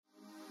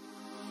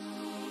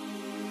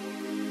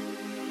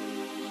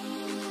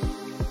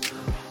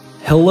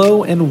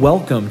Hello and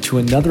welcome to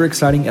another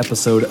exciting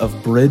episode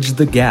of Bridge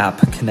the Gap,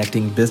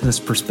 connecting business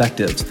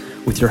perspectives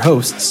with your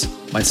hosts,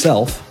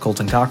 myself,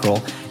 Colton Cockrell,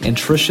 and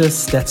Tricia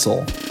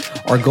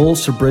Stetzel. Our goal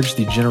is to bridge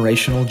the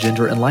generational,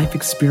 gender, and life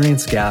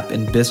experience gap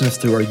in business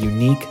through our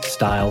unique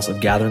styles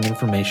of gathering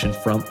information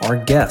from our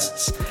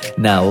guests.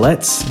 Now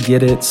let's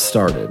get it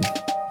started.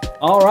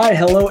 All right.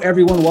 Hello,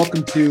 everyone.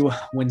 Welcome to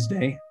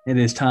Wednesday. It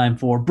is time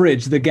for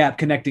Bridge the Gap,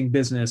 connecting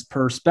business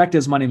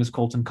perspectives. My name is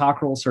Colton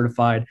Cockrell,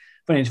 certified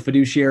financial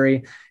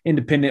fiduciary,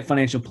 independent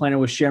financial planner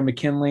with Share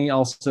McKinley,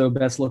 also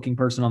best looking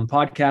person on the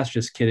podcast.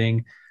 Just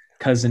kidding.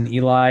 Cousin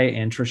Eli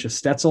and Tricia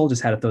Stetzel.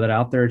 Just had to throw that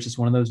out there. It's just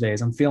one of those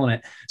days. I'm feeling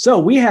it. So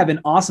we have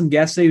an awesome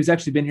guest today who's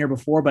actually been here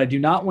before, but I do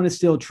not want to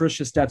steal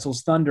Tricia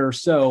Stetzel's thunder.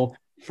 So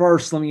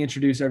first, let me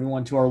introduce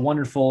everyone to our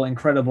wonderful,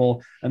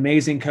 incredible,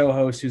 amazing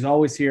co-host who's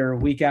always here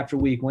week after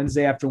week,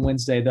 Wednesday after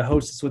Wednesday, the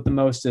hostess with the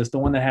mostest, the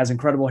one that has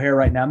incredible hair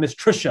right now, Miss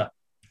Tricia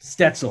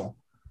Stetzel.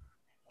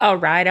 All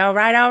right.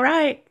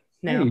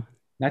 No, hey,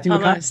 Matthew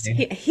almost.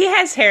 He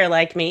has hair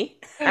like me.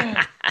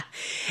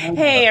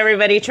 Hey,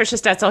 everybody. Tricia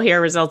Stetzel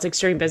here, Results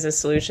Extreme Business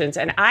Solutions.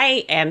 And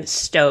I am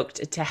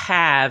stoked to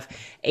have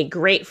a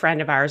great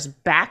friend of ours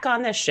back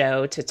on the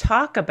show to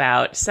talk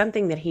about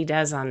something that he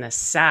does on the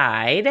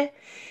side.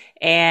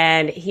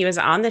 And he was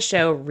on the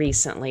show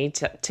recently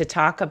to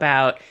talk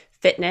about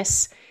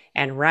fitness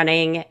and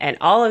running and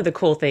all of the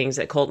cool things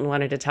that Colton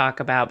wanted to talk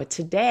about. But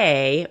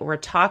today we're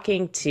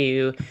talking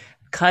to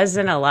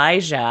cousin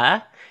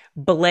Elijah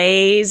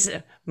Blaze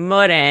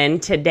Morin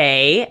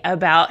today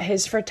about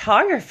his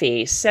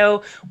photography.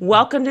 So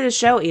welcome to the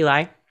show,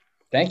 Eli.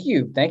 Thank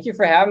you. Thank you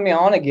for having me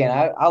on again.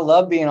 I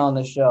love being on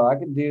the show. I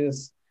could do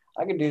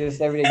this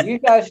every day. You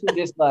guys should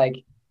just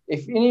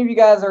if any of you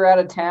guys are out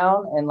of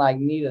town and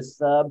need a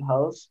sub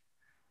host,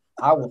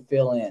 I will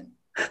fill in.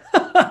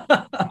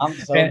 I'm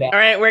so down. All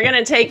right, we're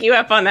gonna take you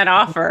up on that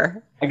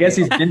offer. I guess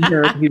he's been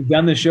here. He's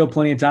done the show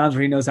plenty of times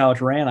where he knows how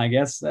it's ran. I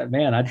guess,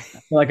 man, I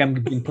feel like I'm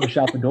being pushed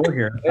out the door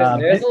here.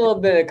 There's a little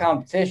bit of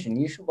competition.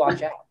 You should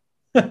watch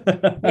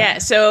out. Yeah.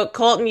 So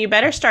Colton, you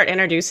better start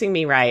introducing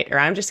me right, or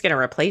I'm just gonna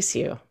replace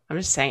you. I'm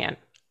just saying.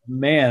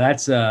 Man,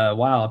 that's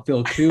wow. I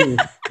feel cool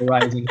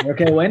rising.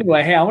 Okay. Well,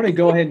 anyway, hey, I want to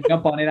go ahead and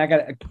jump on in. I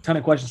got a ton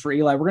of questions for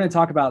Eli. We're going to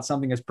talk about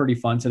something that's pretty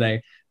fun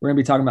today. We're going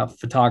to be talking about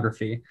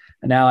photography.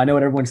 And now I know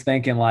what everyone's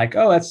thinking,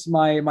 oh, that's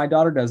my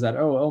daughter does that.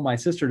 Oh, my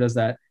sister does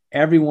that.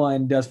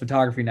 Everyone does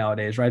photography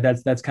nowadays, right?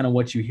 That's kind of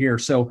what you hear.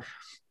 So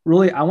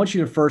really, I want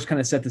you to first kind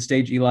of set the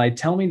stage, Eli.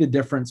 Tell me the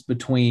difference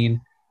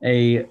between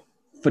a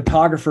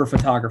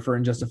photographer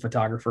and just a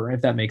photographer,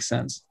 if that makes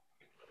sense.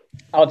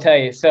 I'll tell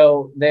you.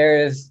 So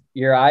there's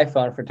your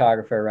iPhone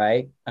photographer,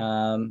 right?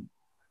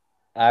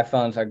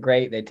 iPhones are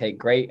great. They take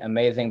great,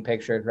 amazing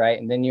pictures, right?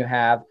 And then you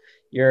have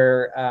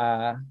your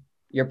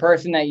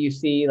person that you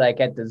see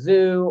at the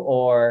zoo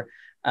or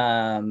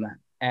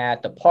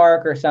at the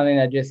park or something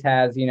that just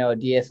has, a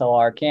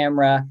DSLR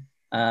camera,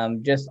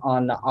 just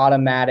on the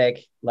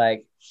automatic,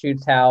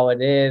 shoots how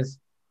it is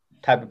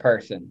type of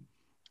person.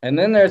 And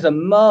then there's a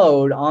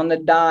mode on the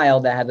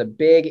dial that has a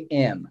big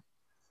M,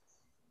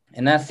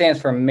 and that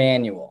stands for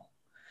manual.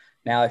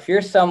 Now, if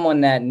you're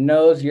someone that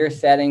knows your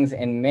settings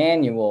in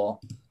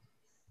manual,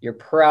 you're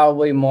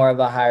probably more of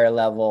a higher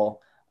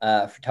level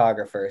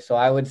photographer. So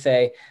I would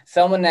say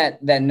someone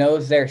that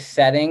knows their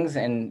settings,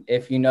 and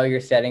if you know your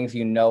settings,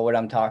 you know what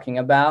I'm talking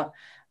about,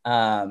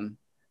 then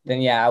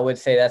yeah, I would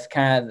say that's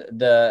kind of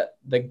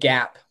the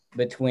gap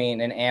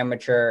between an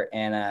amateur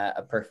and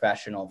a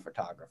professional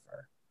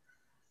photographer.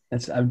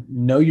 That's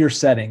know your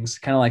settings,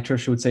 kind of like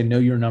Tricia would say, know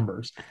your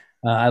numbers.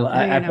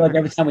 I feel like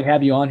every time we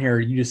have you on here,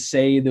 you just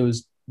say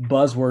those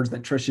buzzwords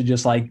that Tricia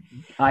just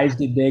eyes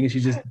get big and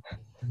she's just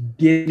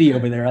giddy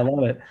over there. I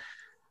love it.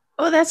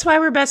 Oh, that's why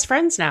we're best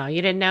friends now.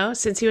 You didn't know?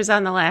 Since he was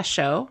on the last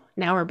show,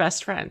 now we're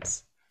best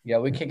friends. Yeah,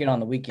 we kick it on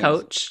the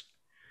weekends.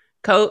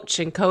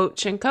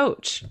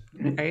 Coach.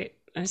 Right?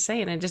 I'm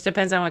saying it just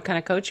depends on what kind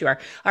of coach you are.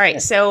 All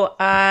right. So,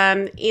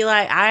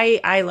 Eli,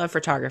 I love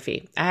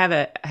photography. I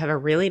have a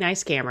really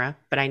nice camera,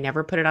 but I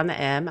never put it on the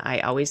M.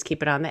 I always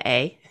keep it on the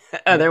A.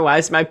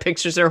 Otherwise, my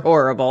pictures are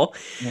horrible.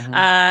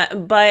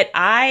 Mm-hmm. But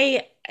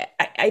I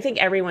think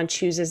everyone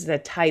chooses the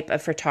type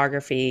of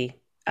photography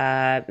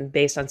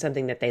based on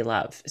something that they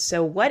love.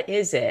 So what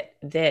is it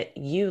that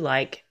you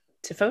like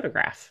to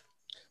photograph?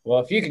 Well,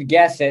 if you could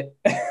guess it,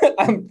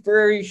 I'm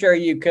pretty sure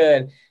you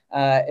could.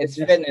 It's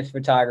fitness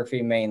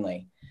photography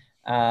mainly.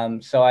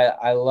 So I'll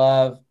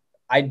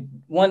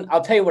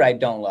tell you what I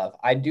don't love.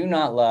 I do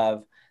not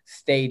love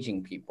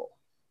staging people.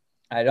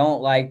 I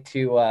don't like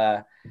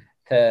to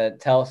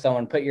tell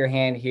someone, put your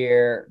hand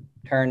here,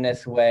 turn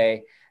this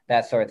way,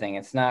 that sort of thing.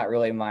 It's not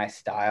really my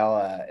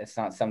style. It's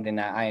not something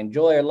that I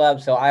enjoy or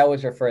love. So I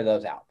always refer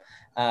those out.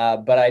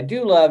 But I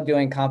do love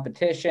doing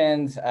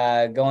competitions,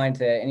 going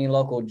to any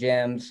local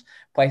gyms,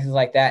 places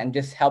like that, and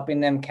just helping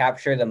them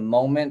capture the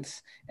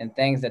moments and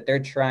things that they're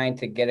trying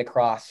to get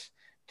across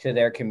to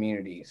their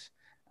communities.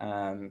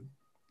 And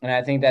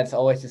I think that's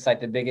always just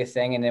the biggest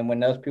thing. And then when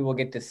those people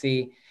get to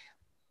see,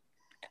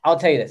 I'll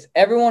tell you this,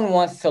 everyone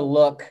wants to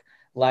look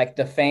like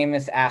the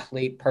famous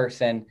athlete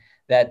person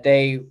that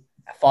they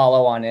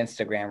follow on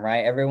Instagram,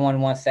 right?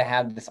 Everyone wants to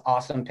have this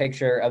awesome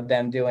picture of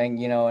them doing,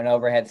 you know, an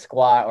overhead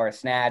squat or a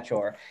snatch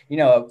or, you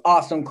know, an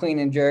awesome clean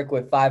and jerk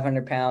with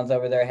 500 pounds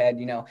over their head.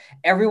 You know,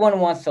 everyone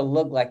wants to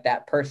look like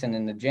that person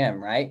in the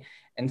gym, right?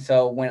 And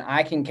so when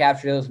I can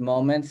capture those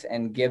moments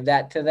and give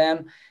that to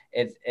them,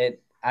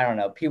 I don't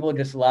know, people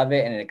just love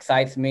it and it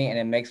excites me and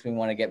it makes me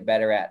want to get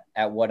better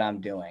at what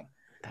I'm doing.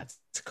 That's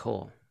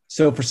cool.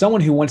 So for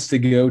someone who wants to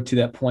go to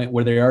that point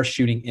where they are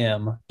shooting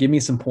M, give me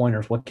some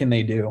pointers. What can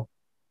they do?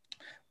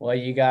 Well,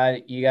 you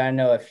got to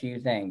know a few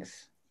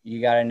things.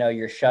 You got to know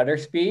your shutter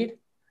speed.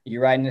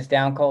 You writing this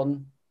down,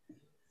 Colton?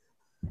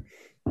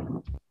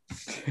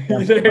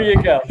 There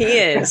you go. He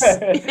is.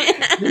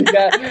 you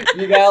got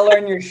to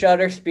learn your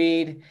shutter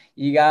speed.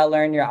 You got to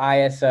learn your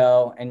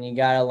ISO, and you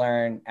got to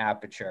learn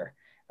aperture,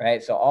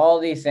 right? So all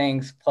these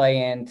things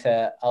play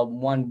into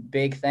one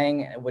big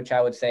thing, which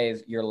I would say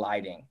is your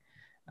lighting.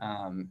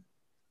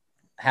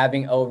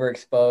 Having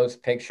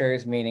overexposed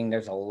pictures, meaning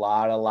there's a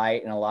lot of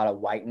light and a lot of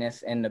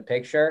whiteness in the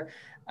picture,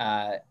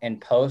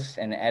 and post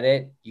and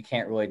edit, you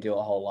can't really do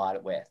a whole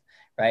lot with,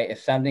 right? If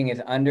something is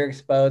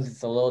underexposed,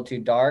 it's a little too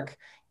dark,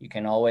 you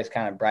can always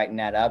kind of brighten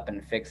that up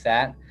and fix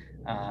that.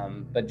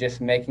 But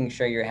just making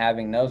sure you're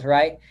having those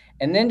right.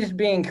 And then just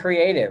being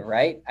creative,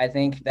 right? I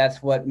think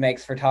that's what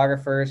makes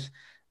photographers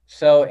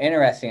so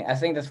interesting. I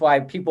think that's why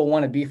people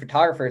want to be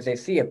photographers. They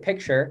see a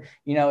picture,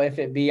 you know, if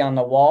it be on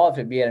the wall, if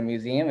it be at a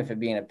museum, if it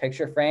be in a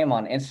picture frame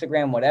on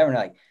Instagram, whatever. And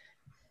they're like,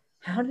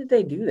 how did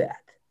they do that?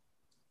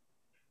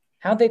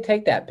 How'd they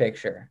take that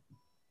picture?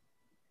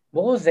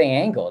 What was the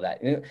angle?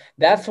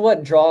 That's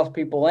what draws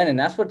people in, and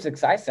that's what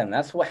excites them.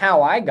 That's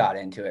how I got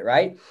into it,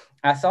 right?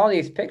 I saw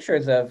these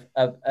pictures of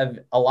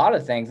a lot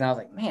of things, and I was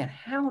like, man,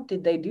 how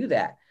did they do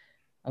that?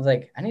 I was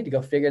like, I need to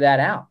go figure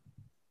that out.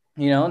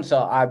 You know, and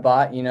so I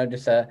bought, you know,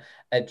 just a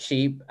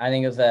cheap, I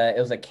think it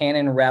was a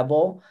Canon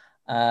Rebel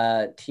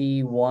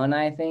T1,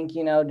 I think,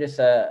 you know, just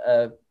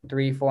a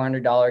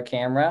 $300-400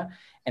 camera.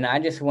 And I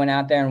just went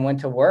out there and went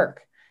to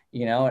work,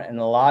 you know, and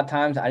a lot of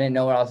times I didn't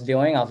know what I was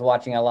doing. I was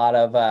watching a lot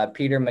of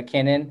Peter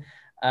McKinnon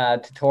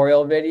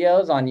tutorial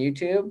videos on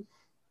YouTube.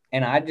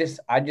 And I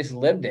just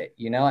lived it,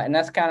 you know, and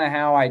that's kind of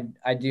how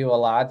I do a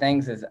lot of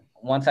things is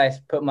once I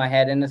put my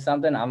head into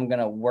something, I'm going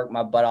to work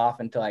my butt off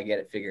until I get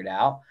it figured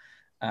out.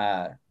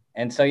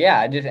 And so,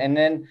 yeah, and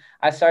then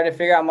I started to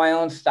figure out my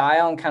own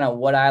style and kind of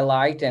what I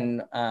liked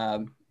and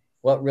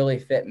what really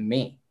fit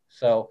me.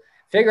 So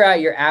figure out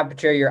your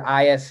aperture, your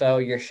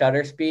ISO, your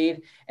shutter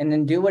speed, and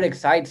then do what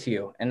excites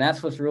you. And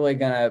that's what's really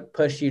going to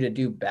push you to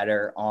do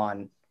better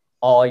on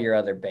all your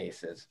other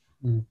bases.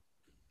 Mm.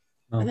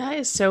 Oh. That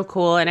is so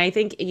cool. And I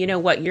think, you know,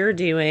 what you're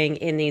doing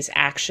in these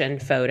action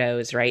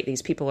photos, right?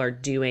 These people are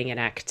doing an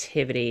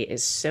activity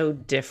is so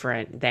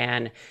different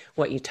than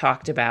what you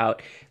talked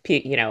about,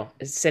 you know,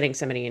 sitting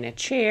somebody in a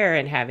chair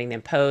and having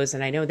them pose.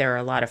 And I know there are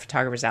a lot of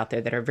photographers out there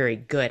that are very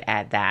good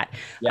at that.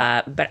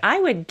 Yeah. But I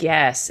would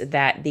guess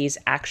that these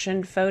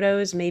action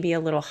photos may be a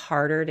little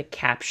harder to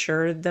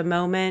capture the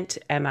moment.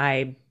 Am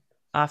I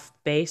off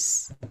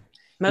base?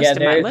 Most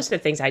of the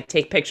things I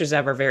take pictures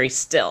of are very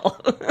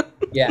still.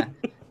 Yeah.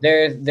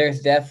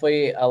 There's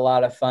definitely a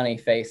lot of funny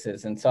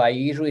faces. And so I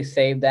usually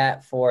save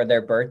that for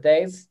their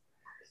birthdays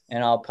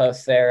and I'll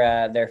post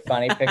their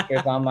funny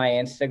pictures on my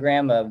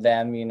Instagram of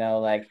them, you know,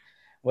 like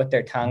with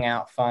their tongue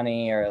out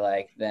funny or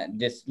like that,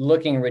 just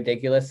looking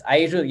ridiculous. I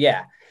usually,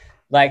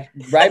 like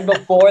right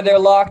before they're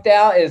locked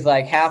out is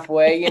like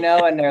halfway, you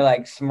know, and they're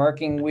like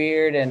smirking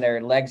weird and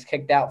their legs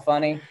kicked out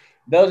funny.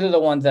 Those are the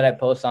ones that I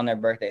post on their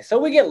birthday. So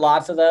we get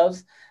lots of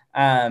those.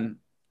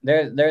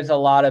 There's a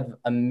lot of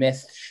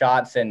missed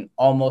shots and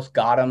almost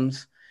got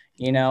 'ems,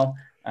 you know,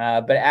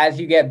 but as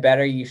you get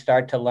better, you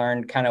start to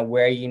learn kind of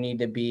where you need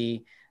to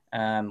be,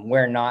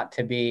 where not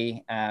to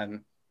be.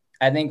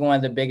 I think one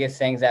of the biggest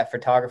things that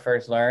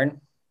photographers learn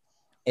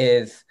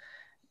is,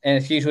 and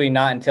it's usually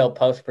not until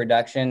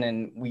post-production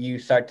and you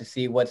start to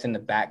see what's in the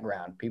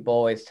background. People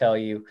always tell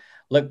you,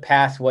 look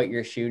past what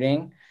you're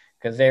shooting,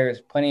 because there's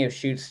plenty of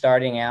shoots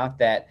starting out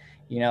that,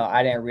 you know,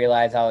 I didn't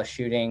realize I was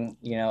shooting,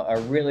 you know,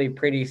 a really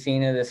pretty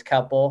scene of this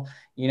couple,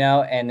 you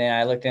know, and then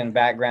I looked in the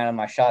background of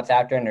my shots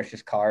after and there's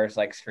just cars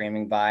like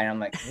screaming by and I'm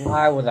like,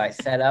 why was I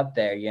set up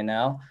there, you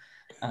know?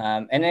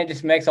 And it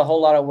just makes a whole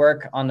lot of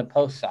work on the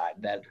post side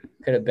that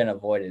could have been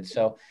avoided.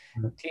 So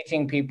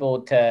teaching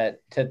people to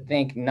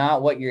think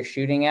not what you're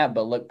shooting at,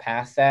 but look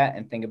past that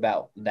and think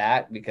about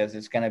that, because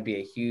it's going to be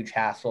a huge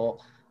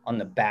hassle on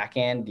the back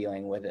end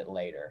dealing with it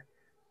later.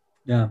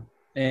 Yeah.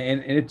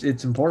 And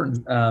it's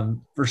important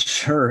for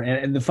sure.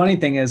 And the funny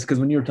thing is, because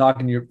when you were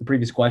talking the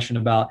previous question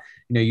about,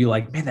 you know, you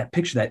like, man, that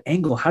picture, that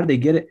angle, how did they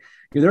get it?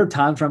 You know, there are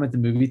times where I'm at the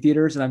movie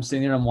theaters and I'm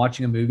sitting there and I'm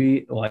watching a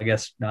movie. Well, I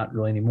guess not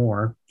really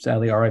anymore.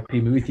 Sadly, RIP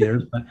movie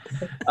theaters. But,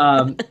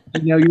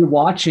 you know, you're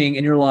watching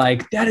and you're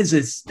like, that is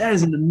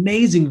an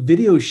amazing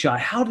video shot.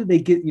 How did they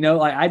get, you know,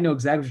 like I know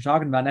exactly what you're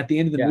talking about. And at the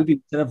end of the movie,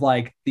 instead of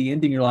like the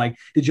ending, you're like,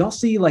 did y'all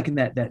see like in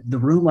that the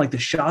room, like the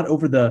shot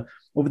over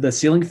the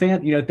ceiling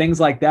fan, you know, things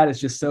like that is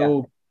just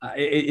so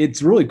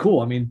It's really cool.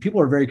 I mean, people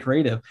are very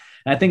creative.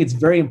 And I think it's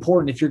very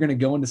important if you're going to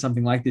go into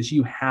something like this,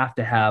 you have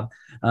to have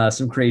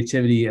some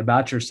creativity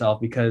about yourself,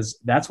 because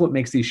that's what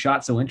makes these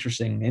shots so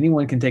interesting.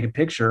 Anyone can take a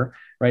picture,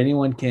 right?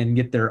 Anyone can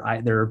get their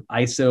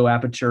ISO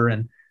aperture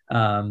and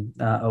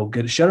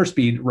good shutter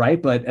speed,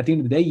 right? But at the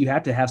end of the day, you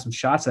have to have some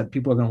shots that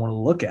people are going to want to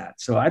look at.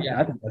 So I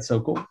think that's so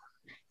cool.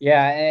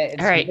 Yeah,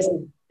 and All right.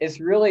 it's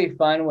really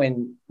fun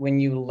when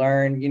you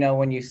learn,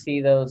 when you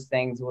see those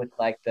things with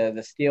like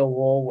the steel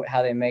wool,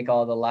 how they make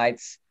all the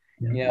lights,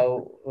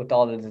 with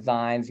all the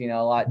designs. A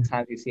lot of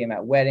times you see them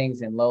at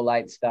weddings and low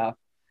light stuff.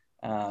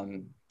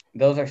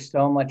 Those are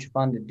so much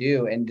fun to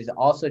do, and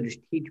just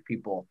teach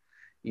people.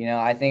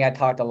 I think I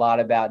talked a lot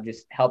about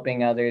just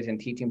helping others and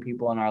teaching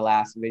people in our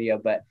last video,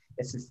 but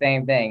it's the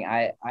same thing.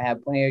 I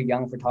have plenty of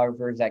young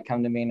photographers that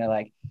come to me and they're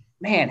like,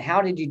 man,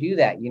 how did you do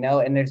that?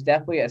 And there's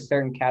definitely a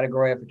certain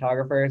category of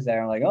photographers that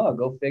are like, oh,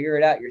 go figure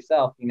it out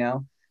yourself,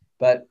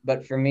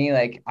 but for me,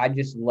 like, I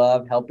just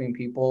love helping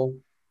people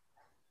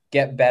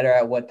get better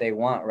at what they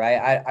want.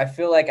 Right. I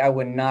feel like I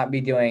would not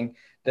be doing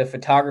the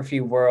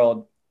photography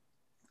world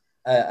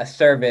a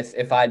service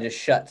if I just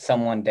shut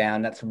someone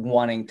down that's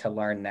wanting to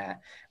learn that.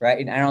 Right.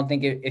 And I don't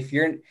think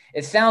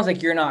it sounds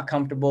like you're not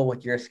comfortable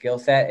with your skill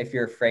set if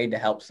you're afraid to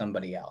help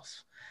somebody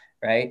else.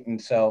 Right.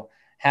 And so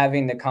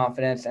having the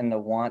confidence and the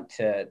want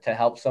to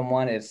help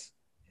someone is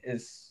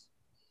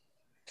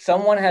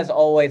someone has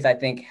always, I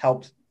think,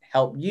 helped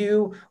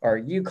you, or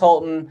you,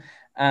 Colton,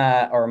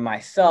 or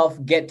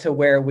myself, get to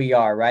where we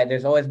are, right?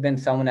 There's always been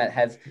someone that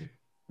has,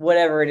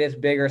 whatever it is,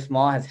 big or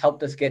small, has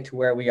helped us get to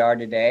where we are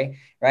today,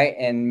 right?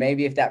 And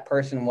maybe if that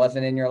person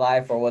wasn't in your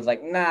life or was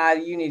like, nah,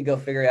 you need to go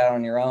figure it out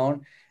on your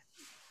own,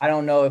 I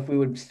don't know if we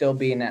would still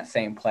be in that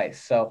same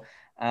place. So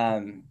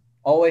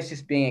always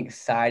just being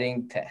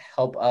exciting to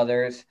help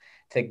others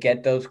to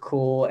get those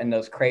cool and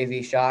those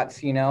crazy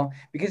shots,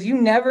 because you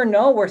never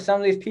know where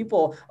some of these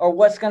people or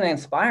what's going to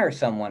inspire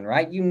someone,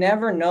 right? You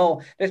never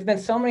know. There's been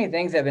so many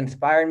things that have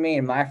inspired me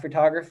in my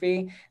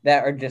photography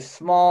that are just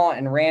small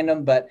and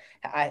random, but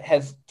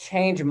has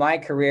changed my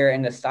career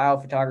in the style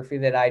of photography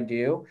that I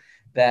do,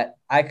 that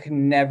I could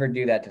never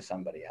do that to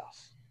somebody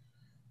else.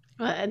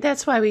 Well,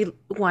 that's why we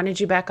wanted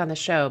you back on the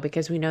show,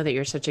 because we know that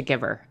you're such a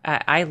giver.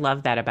 I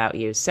love that about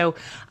you. So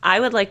I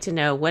would like to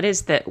know, what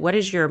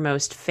is your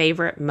most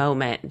favorite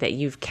moment that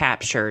you've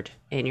captured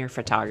in your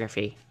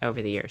photography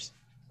over the years?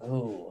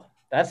 Oh,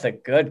 that's a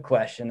good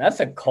question.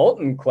 That's a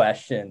Colton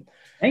question.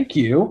 Thank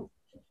you.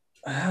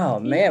 Oh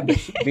man, but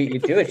she beat you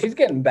to it. She's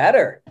getting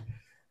better.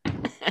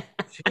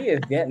 She is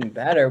getting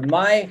better.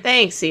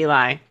 Thanks,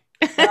 Eli.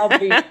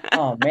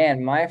 Oh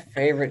man, my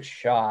favorite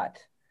shot.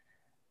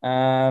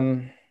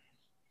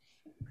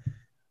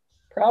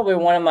 Probably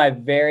one of my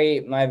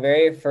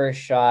very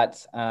first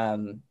shots. I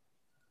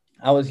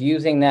was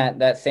using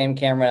that same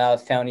camera that I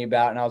was telling you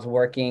about, and I was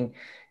working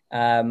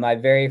my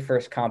very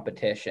first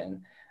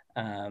competition.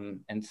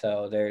 And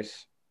so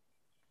there's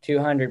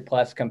 200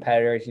 plus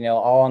competitors,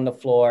 all on the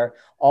floor,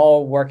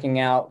 all working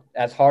out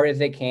as hard as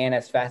they can,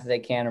 as fast as they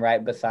can,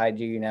 right beside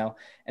you,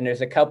 and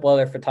there's a couple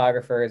other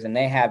photographers, and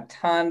they have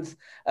tons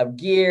of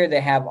gear. They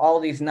have all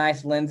these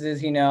nice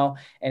lenses, and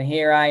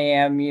here I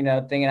am,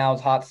 thinking I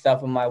was hot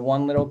stuff with my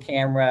one little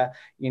camera,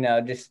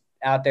 just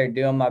out there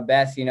doing my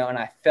best, and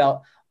I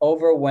felt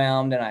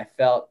overwhelmed, and I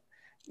felt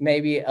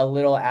maybe a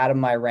little out of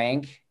my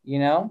rank,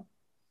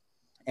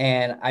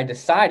 and I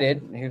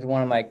decided, here's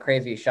one of my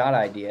crazy shot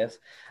ideas.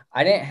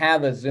 I didn't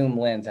have a zoom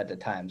lens at the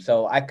time,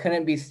 so I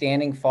couldn't be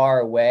standing far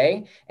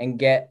away and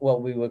get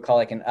what we would call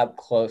like an up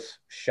close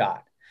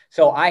shot.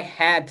 So I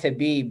had to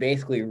be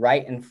basically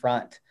right in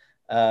front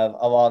of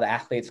all the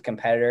athletes,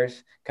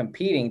 competitors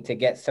competing to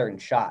get certain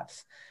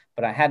shots.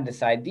 But I had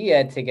this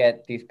idea to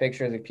get these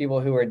pictures of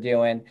people who were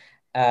doing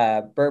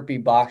burpee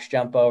box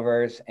jump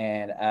overs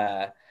and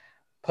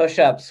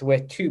push-ups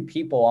with two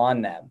people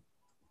on them.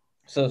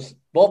 So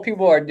both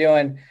people are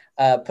doing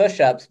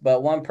push-ups,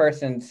 but one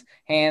person's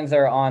hands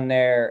are on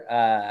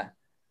their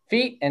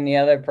feet and the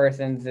other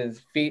person's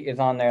feet is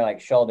on their like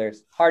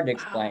shoulders. Hard to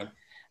explain.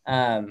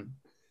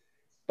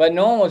 But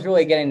no one was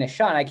really getting the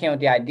shot. And I came with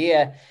the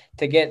idea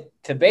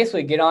to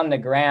basically get on the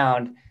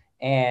ground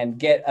and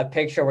get a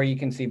picture where you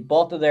can see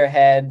both of their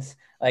heads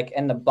like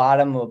in the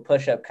bottom of a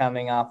push-up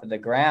coming off of the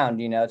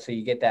ground, so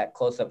you get that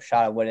close-up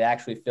shot of what it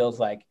actually feels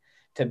like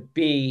to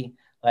be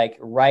like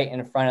right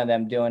in front of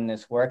them doing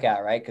this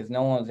workout, right? Because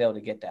no one was able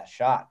to get that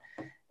shot.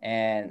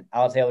 And I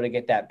was able to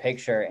get that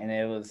picture, and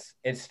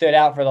it stood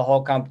out for the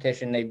whole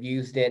competition. They've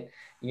used it,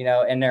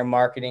 in their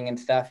marketing and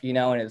stuff,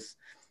 and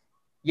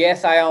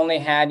yes, I only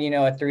had, a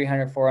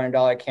 $300,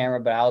 $400 camera,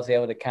 but I was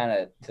able to kind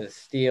of to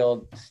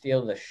steal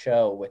the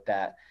show with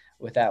that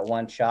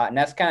one shot. And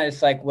that's kind of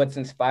just like what's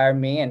inspired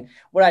me. And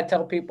what I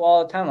tell people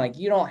all the time, like,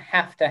 you don't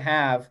have to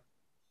have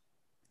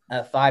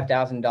a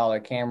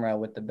 $5,000 camera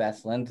with the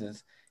best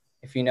lenses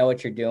if you know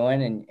what you're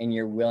doing and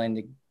you're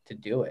willing to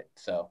do it.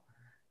 So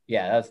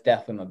yeah, that's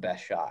definitely my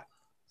best shot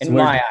in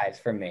my eyes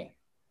for me.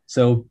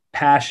 So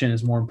passion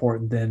is more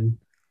important than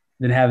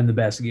having the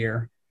best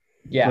gear.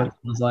 Yeah. What it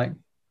feels like.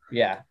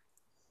 Yeah.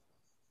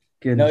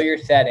 Know your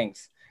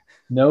settings.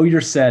 Know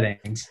your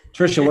settings.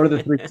 Trisha, what are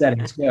the 3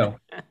 settings? Go.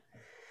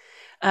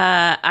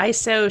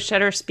 ISO,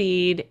 shutter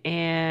speed,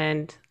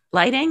 and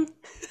lighting.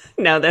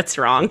 No, that's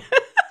wrong.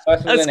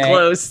 That's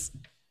close.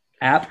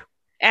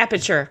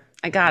 Aperture.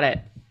 I got it.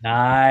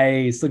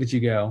 Nice. Look at you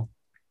go.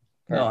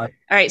 All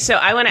right. So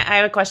I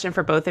have a question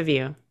for both of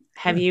you.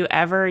 Have you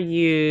ever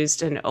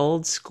used an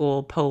old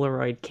school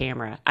Polaroid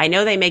camera? I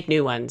know they make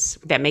new ones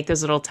that make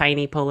those little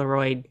tiny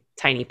Polaroid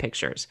tiny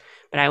pictures,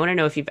 but I want to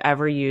know if you've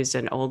ever used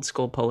an old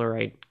school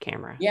Polaroid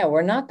camera. Yeah,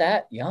 we're not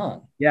that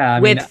young. Yeah,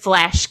 with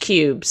flash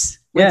cubes.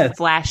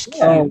 Flash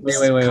cubes. Oh,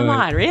 wait. Come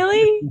on,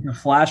 really? A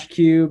flash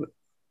cube.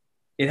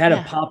 It had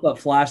a pop-up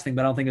flash thing,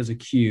 but I don't think it was a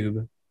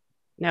cube.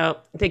 No,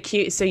 the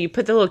cube. So you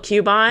put the little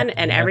cube on,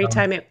 and every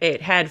time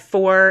it had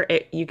 4,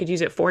 you could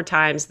use it 4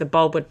 times. The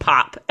bulb would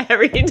pop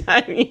every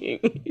time you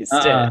used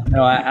it.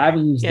 No, I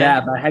haven't used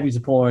that, but I have used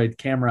a Polaroid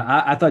camera.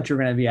 I thought you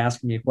were going to be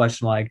asking me a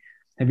question like,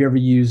 have you ever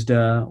used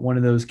one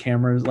of those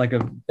cameras, like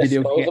a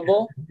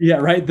disposable? Yeah,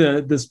 right.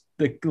 The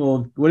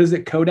little, what is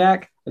it?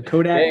 Kodak? The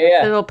Kodak?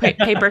 Yeah. The little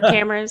paper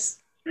cameras.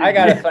 I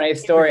got a funny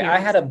story. I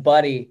had a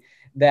buddy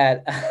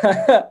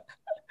that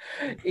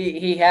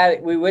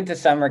we went to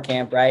summer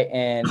camp, right?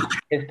 And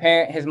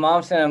his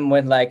mom sent him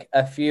with like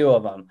a few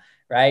of them,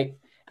 right?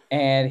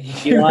 And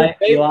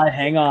Eli,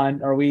 hang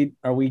on. Are we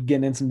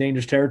getting in some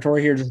dangerous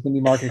territory here? Just going to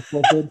be market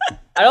explicit?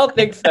 I don't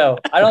think so.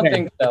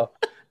 Think so.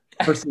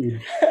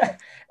 Proceed.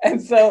 And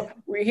so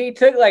he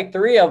took like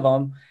 3 of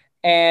them.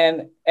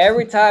 And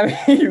every time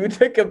he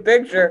took a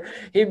picture,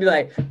 he'd be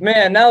like,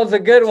 man, that was a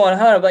good one,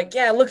 huh? I'm like,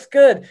 yeah, it looks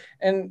good.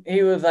 And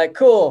he was like,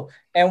 cool.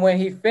 And when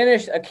he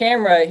finished a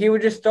camera, he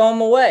would just throw them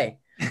away.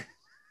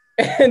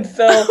 And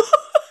so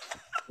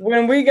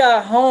when we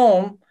got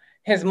home,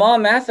 his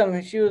mom asked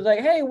him, she was like,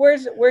 hey,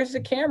 where's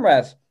the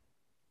cameras?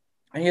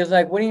 And he was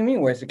like, what do you mean,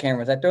 where's the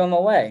cameras? I threw them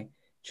away.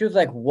 She was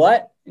like,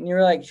 what? And he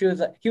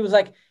was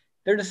like,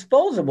 they're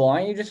disposable.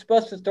 Aren't you just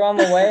supposed to throw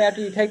them away after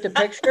you take the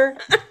picture?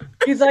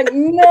 He's like,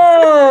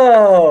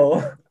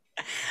 no.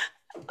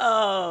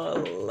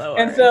 Oh, Lord.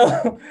 And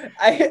so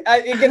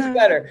it gets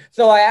better.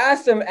 So I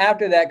asked him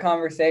after that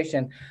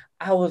conversation,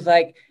 I was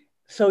like,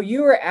 so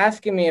you were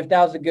asking me if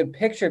that was a good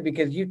picture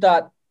because you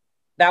thought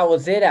that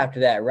was it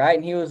after that, right?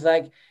 And he was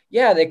like,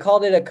 yeah, they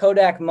called it a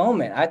Kodak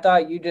moment. I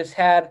thought you just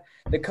had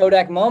the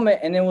Kodak moment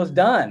and it was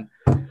done.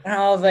 And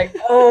I was like,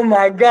 oh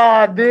my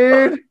God,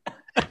 dude.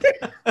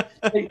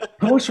 Hey,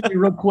 post me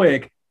real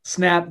quick.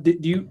 Snap. Do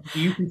you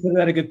consider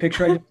that a good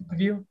picture I just took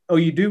of you? Oh,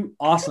 you do?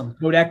 Awesome.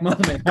 Kodak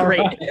moment.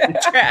 Great.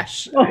 Right.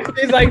 Trash.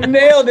 He's like,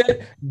 nailed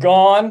it.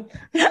 Gone.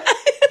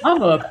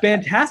 I'm a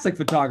fantastic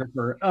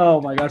photographer.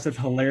 Oh my gosh, that's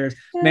hilarious,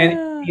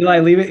 man. Eli,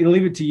 leave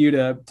it to you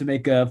to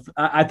make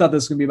I thought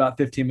this was gonna be about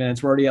 15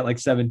 minutes. We're already at like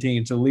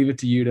 17, so leave it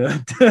to you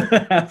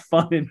to have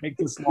fun and make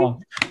this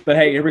long. But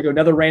hey, here we go.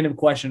 Another random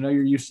question. I know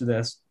you're used to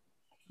this.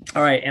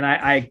 All right, and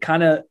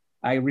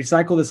I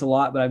recycle this a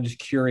lot, but I'm just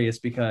curious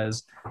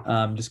because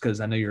I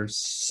know you're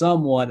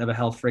somewhat of a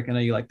health freak. I know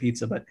you like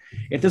pizza, but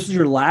if this was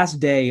your last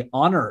day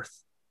on Earth,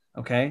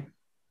 okay,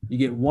 you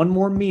get one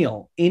more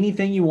meal,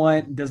 anything you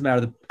want, doesn't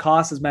matter. The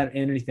cost doesn't matter,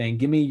 anything.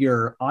 Give me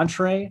your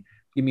entree,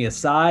 give me a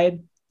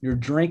side, your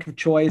drink of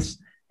choice,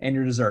 and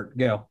your dessert.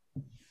 Go.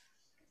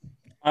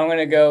 I'm going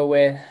to go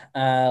with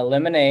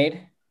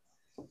lemonade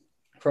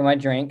for my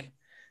drink.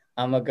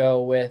 I'm going to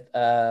go with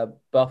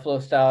buffalo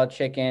style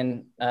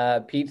chicken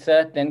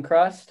pizza, thin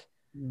crust.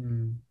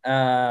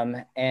 And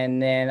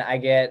then I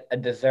get a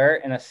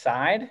dessert and a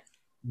side.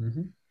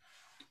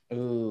 Mm-hmm.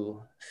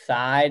 Ooh,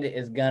 side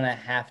is going to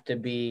have to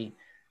be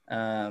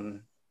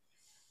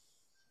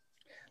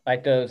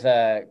like those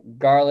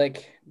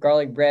garlic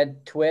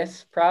bread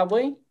twists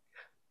probably.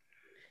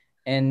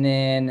 And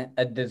then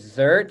a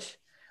dessert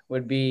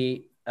would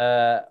be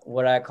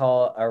what I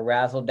call a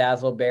razzle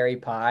dazzle berry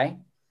pie.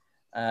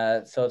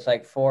 So it's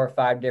like 4 or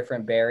 5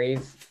 different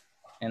berries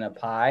in a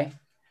pie,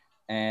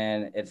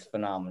 and it's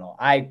phenomenal.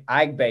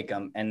 I bake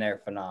them, and they're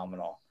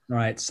phenomenal. All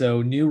right.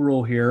 So new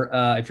rule here: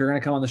 if you're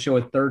going to come on the show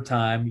a 3rd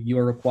time, you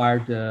are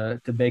required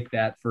to bake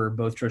that for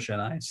both Trisha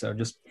and I. So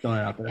just throwing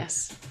it out there.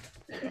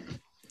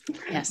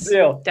 Yes,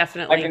 Deal.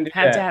 Definitely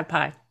have to have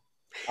pie.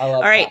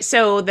 All right. Pie.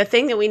 So the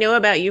thing that we know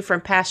about you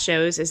from past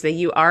shows is that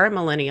you are a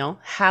millennial.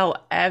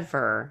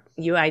 However,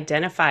 you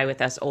identify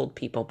with us old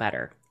people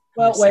better.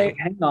 Well, wait,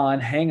 hang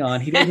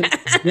on. He doesn't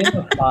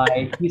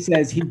identify. He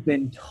says he's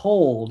been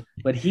told,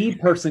 but he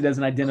personally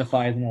doesn't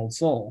identify as an old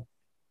soul.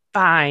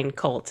 Fine,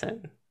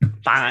 Colton.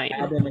 Fine.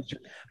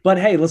 But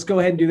hey, let's go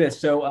ahead and do this.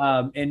 So,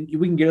 and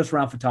we can get us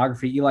around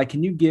photography. Eli,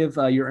 can you give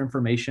your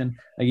information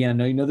again? I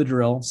know you know the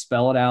drill.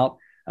 Spell it out.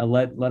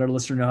 Let our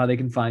listener know how they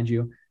can find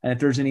you. And if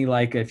there's any,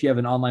 if you have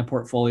an online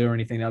portfolio or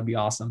anything, that would be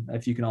awesome.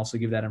 If you can also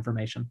give that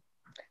information.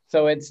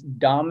 So it's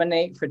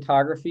Dominate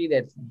Photography.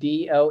 That's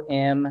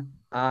DOMIN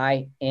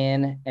and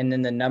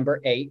then the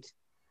number 8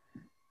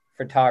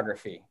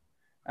 photography.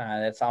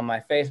 That's on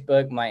my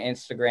Facebook, my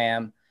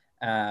Instagram,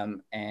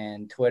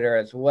 and Twitter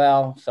as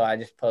well. So I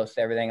just post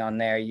everything on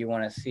there. You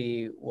want to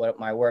see what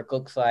my work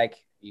looks like,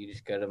 you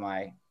just go to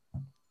my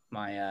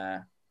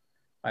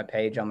my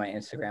page on my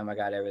Instagram. I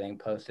got everything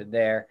posted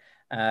there.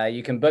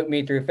 You can book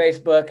me through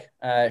Facebook,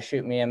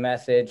 shoot me a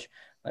message.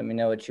 Let me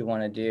know what you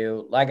want to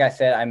do. Like I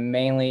said, I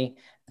mainly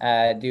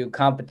do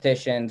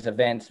competitions,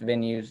 events,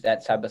 venues,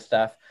 that type of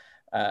stuff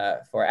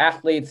for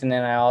athletes. And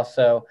then I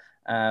also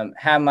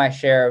have my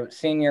share of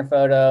senior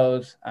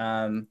photos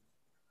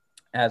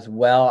as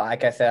well.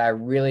 Like I said, I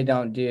really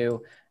don't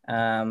do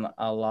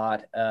a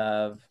lot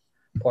of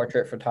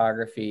portrait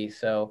photography.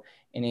 So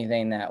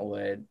anything that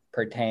would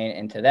pertain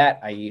into that,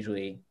 I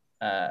usually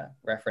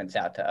reference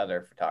out to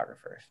other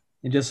photographers.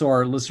 And just so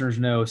our listeners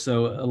know,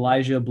 so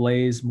Elijah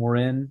Blaze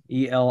Morin,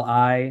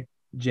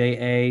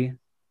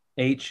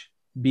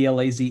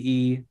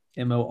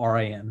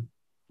 ElijahBlazeMorin.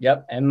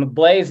 Yep. And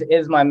Blaze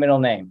is my middle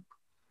name.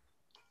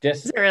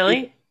 Is it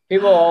really?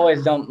 People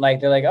always don't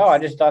they're like, oh, I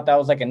just thought that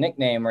was like a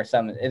nickname or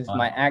something. It's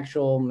my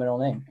actual middle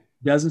name.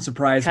 Doesn't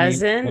surprise me.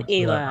 Cousin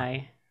Eli.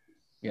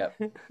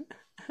 Yep.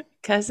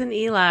 Cousin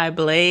Eli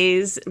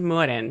Blaze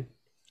Morin.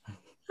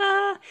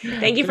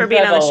 Thank you for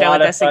being on the show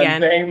with us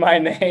again. Saying my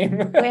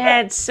name. We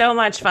had so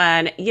much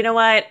fun. You know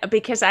what?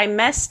 Because I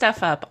mess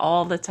stuff up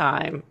all the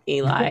time,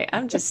 Eli.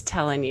 I'm just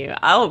telling you.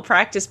 I'll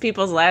practice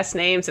people's last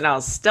names and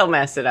I'll still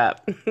mess it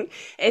up.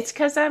 It's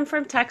because I'm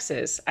from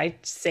Texas. I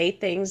say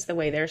things the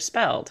way they're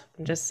spelled.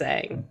 I'm just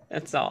saying.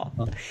 That's all.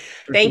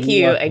 Thank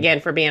you again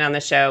for being on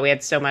the show. We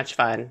had so much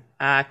fun.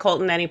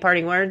 Colton, any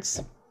parting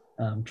words?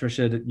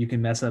 Trisha, you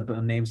can mess up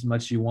names as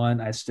much as you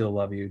want. I still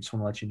love you. Just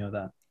want to let you know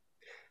that.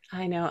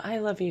 I know. I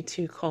love you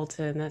too,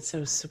 Colton. That's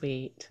so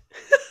sweet.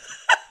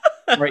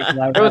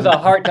 It was a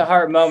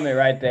heart-to-heart moment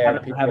right there.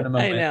 Having a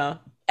moment. I know.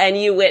 And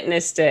you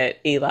witnessed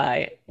it,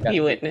 Eli.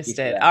 You witnessed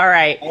it. All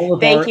right.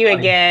 Thank you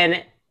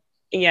again.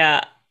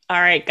 Yeah. All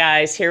right,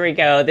 guys. Here we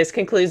go. This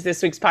concludes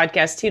this week's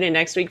podcast. Tune in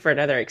next week for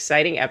another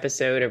exciting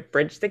episode of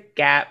Bridge the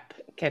Gap,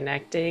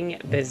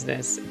 Connecting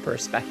Business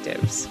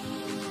Perspectives.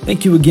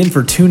 Thank you again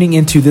for tuning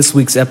into this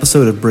week's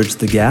episode of Bridge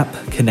the Gap,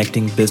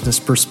 Connecting Business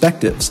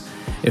Perspectives.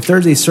 If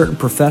there's a certain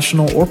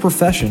professional or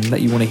profession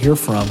that you want to hear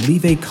from,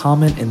 leave a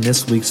comment in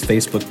this week's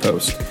Facebook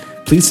post.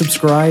 Please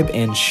subscribe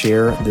and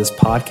share this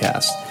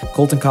podcast.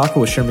 Colton Cockrell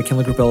with Sherman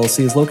McKinley Group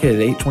LLC is located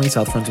at 820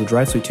 South Friendswood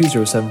Drive, Suite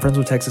 207,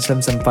 Friendswood, Texas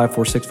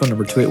 77546, phone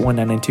number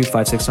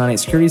 281-992-5698.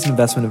 Securities and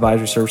investment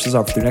advisory services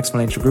offered through Next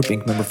Financial Group,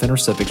 Inc., member FINRA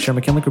SIPC.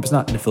 Sherman McKinley Group is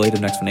not an affiliate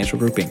of Next Financial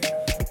Group,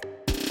 Inc.